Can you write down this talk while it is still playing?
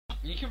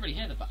You can really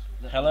hear the back.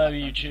 Hello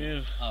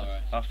YouTube. Oh,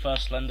 right. Our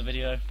first Slender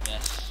video.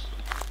 Yes.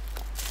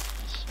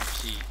 Yes,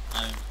 obviously,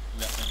 I'm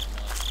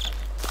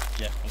EpikkVanilla.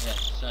 Yeah.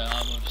 Yes, so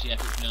I'm obviously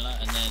EpikkVanilla,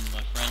 and then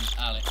my friend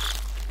Alex.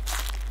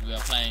 We are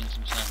playing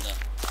some Slender.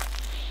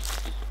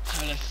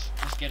 So let's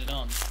get it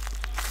on.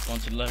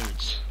 Wanted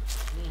loads.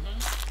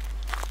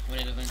 When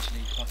it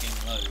eventually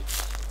fucking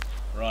loads.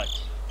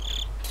 Right.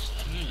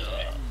 Slender.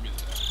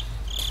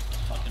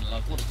 Fucking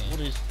love this game. What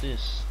is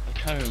this? A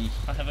comb.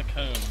 I have a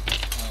comb.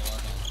 Oh,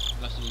 okay.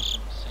 We'll have to do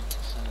some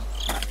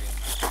sanitarium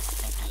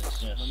after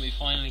this. Yes. When we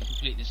finally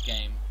complete this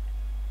game,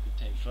 it could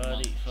take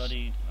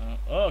 30.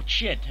 Oh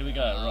shit! Here we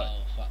go. Right.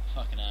 Oh,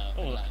 fucking hell.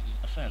 Oh, Laggy.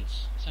 a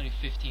fence. It's only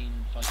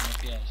 15 fucking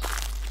FPS.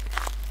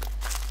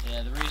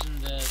 Yeah, the reason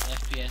the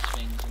FPS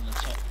thing's on the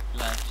top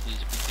left is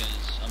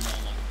because I'm not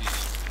on my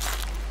computer.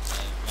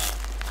 Well,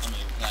 I'm not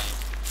even playing.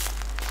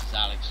 This is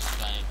Alex is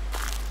playing.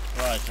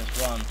 Right,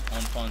 let's run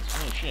and find.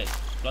 Oh shit!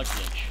 Blood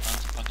glitch. Find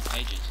some fucking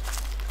pages.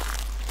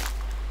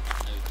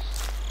 Notes.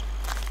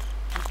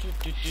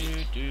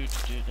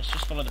 Let's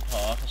just follow the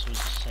path. That's always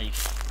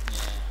safe.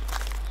 Yeah.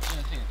 The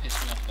only thing that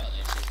pissed me off about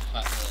this is the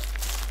fact that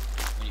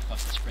when you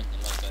fucking sprint, the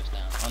light goes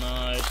down. I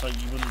know. It's like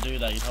you wouldn't do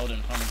that. You'd hold it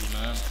in front of you,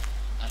 man.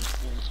 At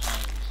all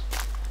times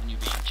when you're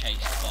being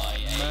chased by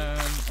a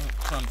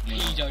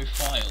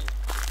pedophile.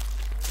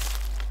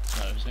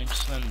 No, his name's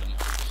Slender.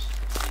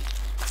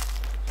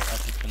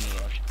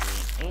 EpikkVanilla, I should call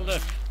him. Oh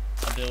look,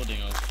 a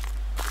building of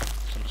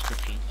some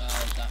description. That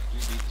would be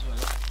the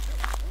toilet.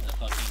 The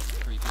fucking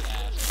creepy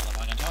ass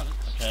fucking toilet.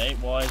 Okay,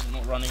 why is it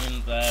not running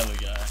in? There we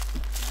go.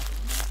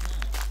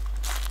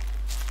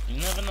 You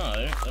never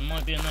know. There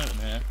might be a note in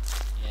here.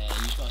 Yeah,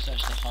 you just gotta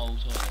search the whole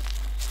toilet.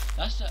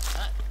 That's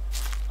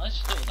I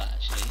just thought of that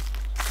actually.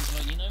 Because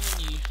like, you know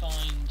when you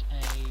find a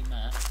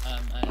map, a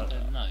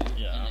note,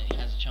 yeah. and it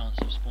has a chance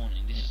of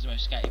spawning. This is the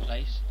most scatty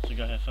place. So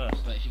go here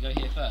first. But if you go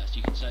here first,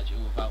 you can search it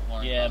all without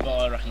worrying. Yeah, about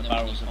but it, I reckon the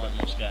barrels are a bit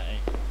more one. scatty.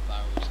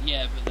 Barrels.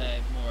 Yeah, but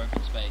they're more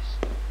open space.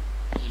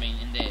 I mean,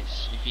 in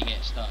this, if you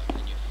get stuck,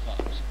 then you're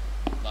fucked.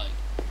 Like,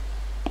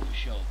 for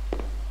sure.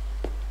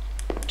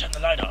 Turn the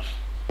light off.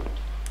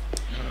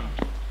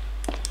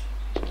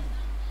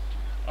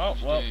 Oh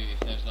well. If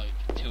there's like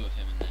two of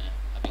him in there,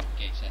 I think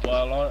gay sex.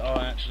 Well,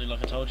 I actually,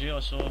 like I told you, I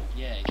saw.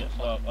 Yeah.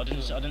 Well, I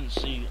didn't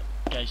see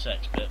gay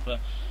sex bit, but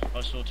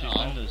I saw two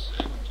Slenders.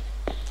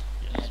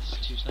 Yes,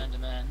 two Slender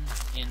men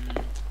in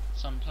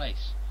some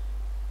place.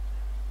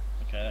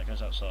 Okay, that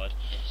goes outside.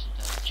 Yes, it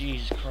does.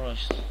 Jesus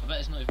Christ. I bet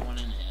there's not even one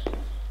in here.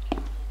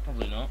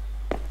 Probably not.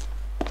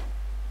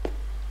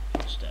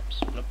 Footsteps.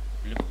 Blip,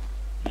 blip,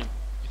 blip.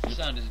 If the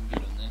sound isn't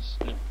good on this,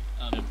 Blip,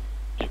 blip,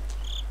 blip,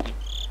 blip,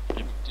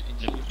 blip,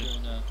 instead of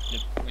doing a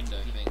window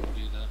thing, we'll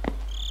do the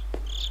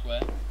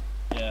square.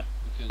 Yeah.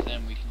 Because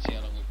then we can see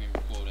how long we've been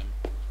recording,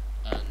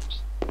 and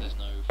there's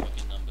no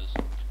fucking numbers.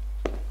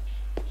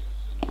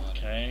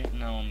 Okay,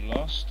 now I'm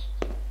lost.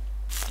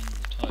 In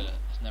the toilet,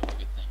 that's never a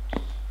good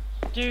thing.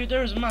 Dude,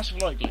 there is a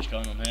massive light glitch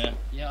going on here.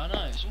 Yeah, I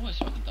know, it's always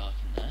fucking dark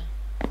in there.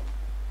 I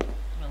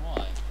don't know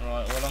why.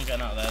 Right, well I'm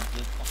getting out of there.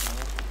 Fucking awful.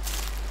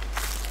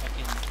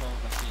 Fucking 12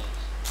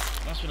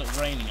 FPS. Must be like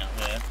raining out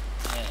here.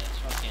 Yeah, it's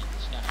fucking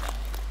scattered.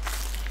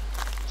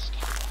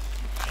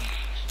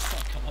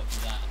 Can't come up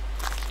with that.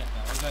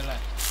 We'll go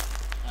left.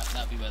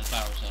 That'll be where the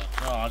barrels are.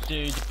 Oh,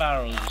 dude, the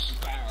barrels.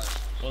 The barrels.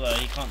 Although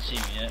he can't see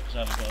me yet because I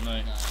haven't got a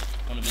note. No.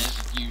 One of his.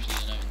 There's usually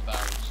a note in the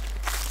barrels.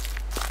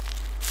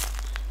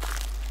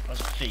 That's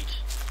a feet.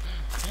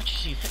 I can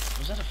actually see feet.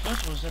 Was that a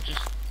foot or was that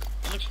just?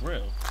 It looks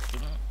real.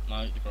 Doesn't it?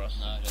 No, the grass.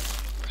 No, it doesn't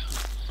look real.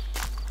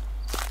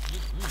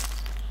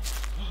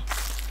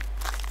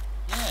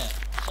 Yeah.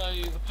 So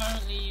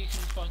apparently you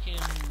can fucking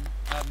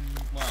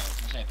well,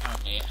 I say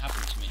apparently it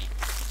happened to me.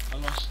 I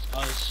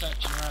was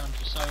searching around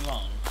for so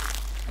long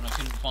and I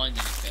couldn't find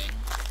anything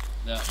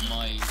that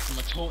my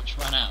torch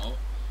ran out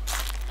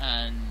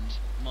and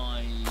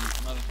my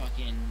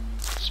motherfucking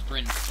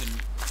sprint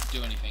couldn't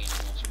do anything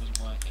anymore, so it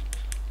wasn't working.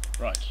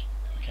 Right.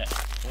 Okay.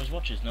 Well, his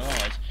watches, no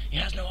eyes. He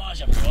has no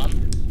eyes,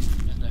 everyone.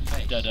 There's no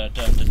face. Dun, dun,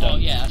 dun, dun, dun. Oh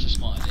yeah, that's a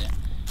smart idea.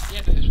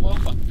 Yeah, but it was well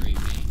fucking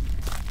creepy.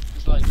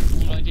 Because like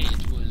all I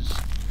did was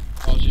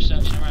I was just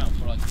searching around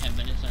for like 10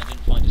 minutes and I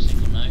didn't find a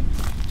single note.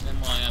 Then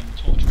my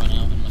torch ran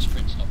out and my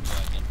sprint stopped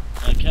working.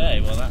 Okay,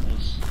 well that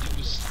was. It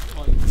was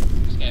quite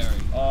scary.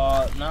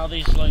 Now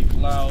these like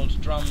loud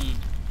drum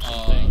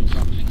things.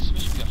 Drum things. It's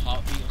supposed to be a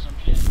heartbeat or some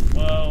shit.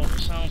 Well, it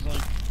sounds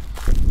like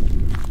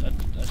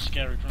a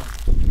scary drum.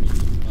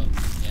 Well,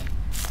 yeah,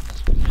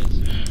 that's what it is.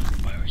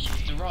 Where is he?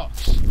 It's the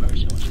rocks. Where is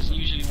he? There's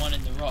usually one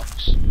in the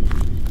rocks.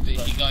 But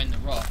if you go in the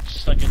rocks,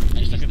 It's like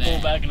a there.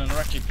 ball bag and an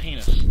erected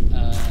penis.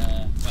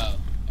 well,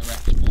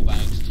 erect ball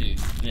bags too.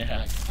 Yeah.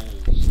 Erect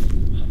balls.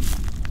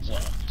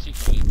 What?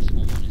 Secretly, the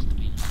small one is the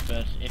penis.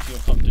 But if your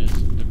cock does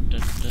the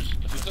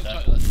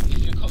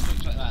If your cock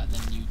looks like that,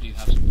 then you do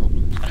have some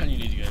problems. and you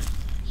need to go.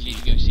 You need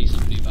to go see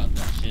somebody about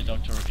that. See a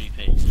doctor or a GP.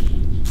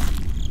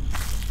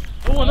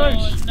 Oh, no!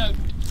 No.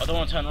 I don't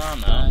want to turn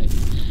around now.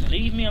 No.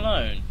 Leave me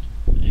alone.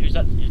 Who's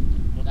that?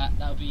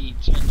 That'll be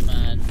Slender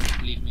Man.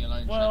 Leave me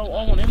alone. Well, Slender I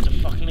Man. want him to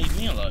fucking leave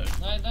me alone.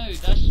 No,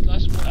 that's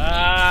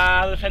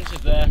the fence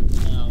is there.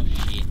 Oh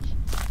shit.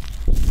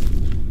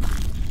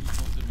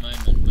 Awkward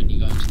moment when you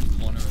go into the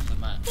corner of the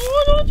map. No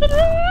one's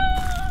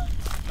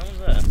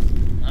there.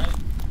 No?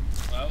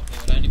 Well,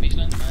 it would only be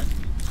Slender Man.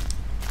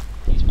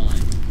 He's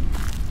fine.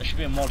 There should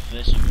be a mod for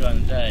this, you can go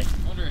in the day.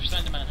 I wonder if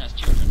Slender Man has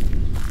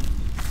children.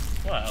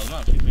 Well,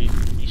 no,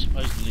 he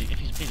supposedly, if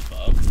he's a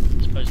paedophile,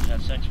 he supposedly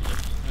had sex with it.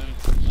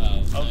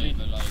 Oh, I'll no, be-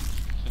 but like...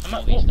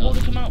 What would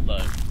have come out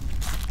though?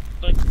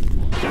 Like,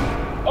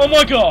 oh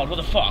my god, what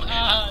the fuck?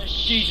 Ah,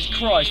 Jesus shit.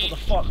 Christ, what the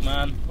fuck,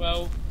 man?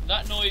 Well,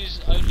 that noise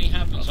only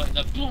happens, like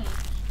the boom,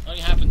 only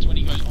happens when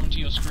he goes onto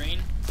your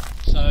screen.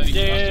 So you must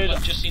have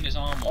like, just seen his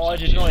arm. Or I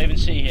did not even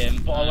see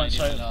him, but I No, went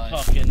so neither did I.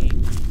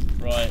 fucking...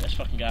 Right, let's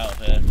fucking get out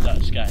of here.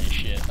 That's scatty as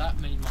shit. That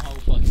made my whole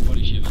fucking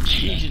body shiver.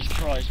 Jesus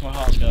Christ, my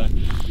heart's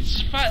going. It's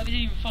the fact that we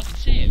didn't even fucking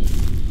see him.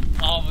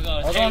 Oh my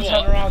god. I tell don't you turn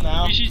what, around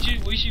now.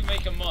 We should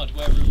make a mod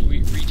where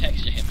we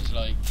retexture him as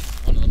like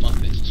one of the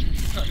Muppets or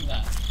something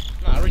like that.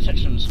 Nah, I retexted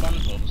him as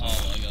SpongeBob.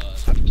 Oh my god.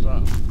 Patrick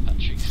Star.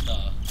 Patrick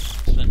Star.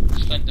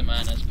 Slender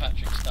Man as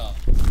Patrick Star.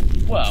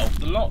 Well,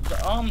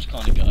 the arms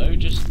kind of go,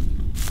 just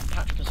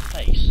Patrick as a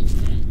face.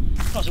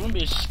 Plus, it wouldn't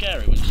be as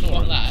scary when you saw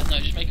Not it. that, no,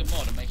 just make a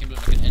mod and make him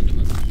look like an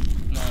Enderman.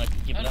 No, yeah, but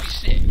That'd be that's...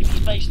 sick. If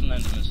he's based on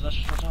Enderman, so that's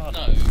just retarded.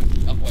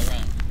 No, other way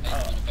around.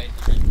 Enderman are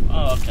based on him.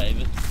 Oh, okay,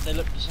 but they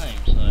look the same,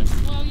 so...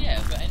 Well,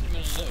 yeah, but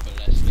Enderman is a little bit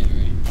less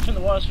scary. I think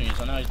the worst thing is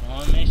I know he's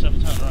behind me, so if I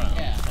turn around...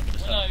 Yeah. I could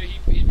just Well, no,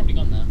 he's probably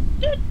gone now.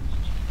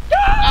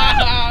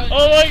 Ah!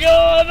 Oh my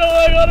god,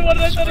 what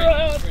did I turn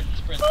around?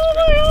 Sprint. Oh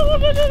my god, what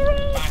did I turn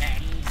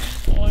around?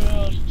 Oh my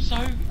god. So,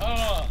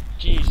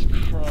 Jesus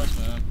Christ,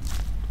 man.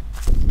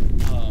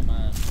 oh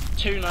man.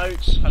 2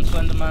 notes and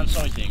Slender Man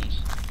sightings.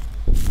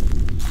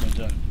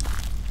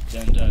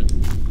 Dun.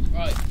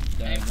 Right,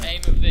 Dun.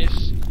 aim of this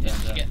is Dun.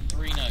 to get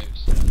 3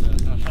 notes.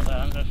 No, fuck that,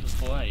 I'm going for the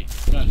full 8.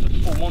 I'm going for the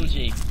full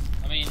Monty.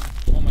 I mean,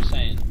 what am I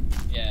saying?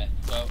 Yeah,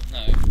 well, no.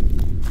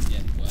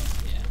 Yeah, well,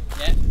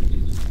 yeah.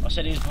 I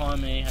said he was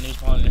behind me and he was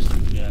behind this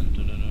thing again.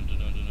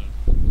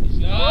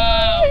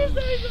 Oh,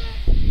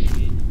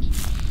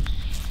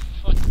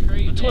 fucking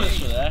creepy. The toilets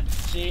were there.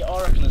 See,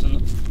 I reckon there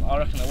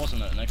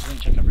wasn't it because I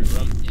didn't check every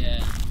room.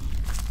 Yeah,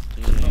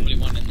 Dude. probably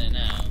one in there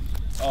now.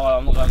 Oh,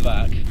 I'm not going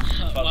back.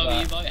 Fuck Well,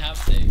 that. you might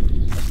have to.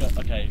 Let's go.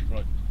 Okay,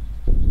 right.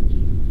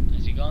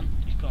 Has he gone?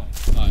 He's gone.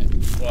 Right.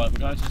 Right, we're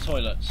going to the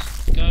toilets.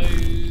 Go.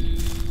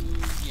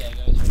 Yeah,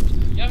 go towards.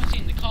 You haven't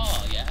seen the car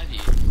yet, have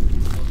you?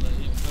 Or the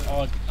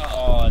little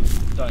car? I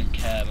don't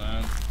care,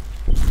 man.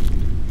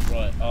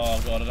 Right. Oh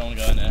god, I don't want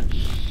to go in there.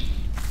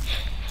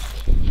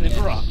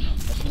 Limber up.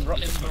 Let's limber up.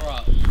 Limber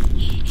up.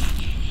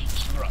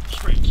 Let's limber up.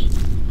 Straight.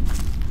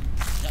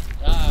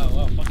 Oh,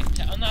 well, fucking.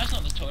 Oh, no, that's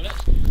not the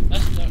toilets.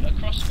 That's a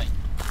cross thing.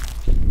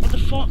 What the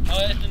fuck? Oh,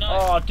 there's the note.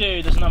 Oh,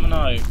 dude, there's another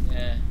note.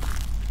 Yeah.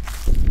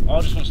 I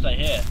just want to stay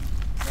here.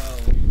 Well,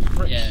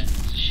 Bricks. yeah,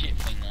 it's a shit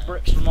thing that.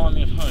 Bricks remind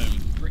me of home.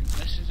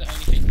 This is the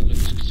only thing that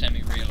looks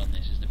semi-real on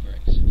this is the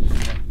bricks.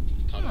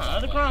 Oh,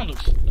 the ground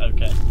looks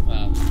okay.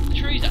 Wow. The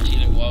trees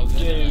actually look wild.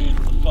 Dude,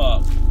 what the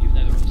fuck? Even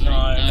though they're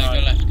all the same.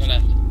 No. Go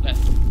left,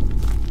 left.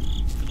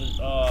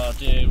 Oh,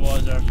 dude, why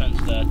is there a fence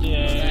there?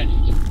 Dude.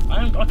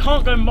 Left. I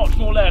can't go much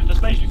more left, that's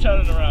basically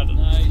turning around.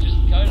 No, just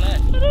go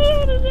left.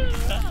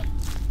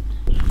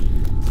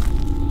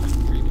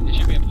 There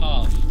should be a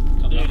path.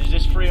 Come Dude, up. is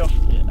this free off?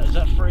 Is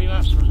that free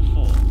maps or is it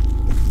 4?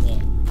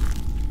 What?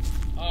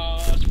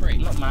 Oh, it's free.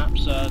 Not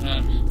maps,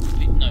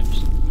 Notes.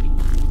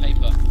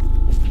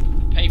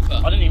 Paper.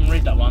 I didn't even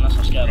read that one, that's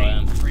how scared I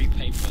am. Free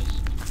papers.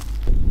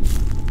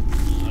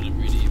 I didn't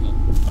read it either.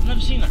 I've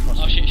never seen that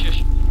crossing. Oh shit,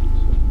 shush.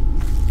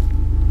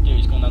 Dude,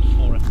 he's gone down to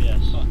 4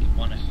 FPS. Fucking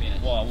 1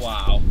 FPS.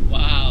 Wow.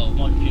 Wow.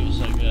 My computer's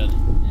so good.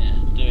 Yeah.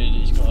 Dude,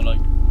 he's got like...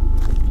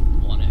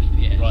 1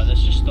 FPS. Right,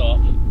 let's just stop.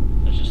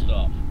 Let's just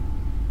stop.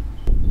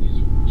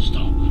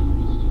 Stop.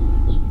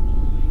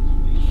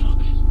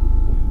 Fuck.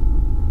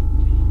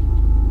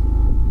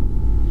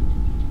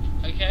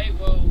 Okay,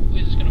 well,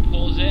 we're just gonna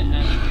pause it and...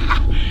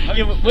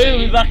 Yeah, we'll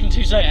be back in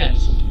 2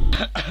 seconds.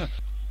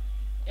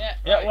 Yeah,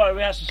 Yeah, right. well,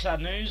 we had some sad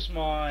news.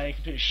 My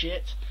computer's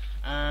shit,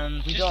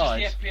 and we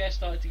died. Just as the FPS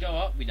started to go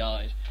up, we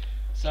died.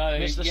 So,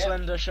 Mr. yep.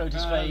 Slender showed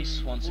his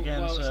face once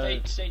again. Well, So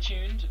stay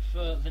tuned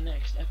for the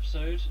next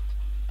episode.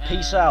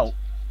 peace and, out.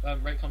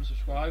 Rate, comment,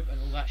 subscribe,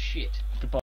 and all that shit. Goodbye.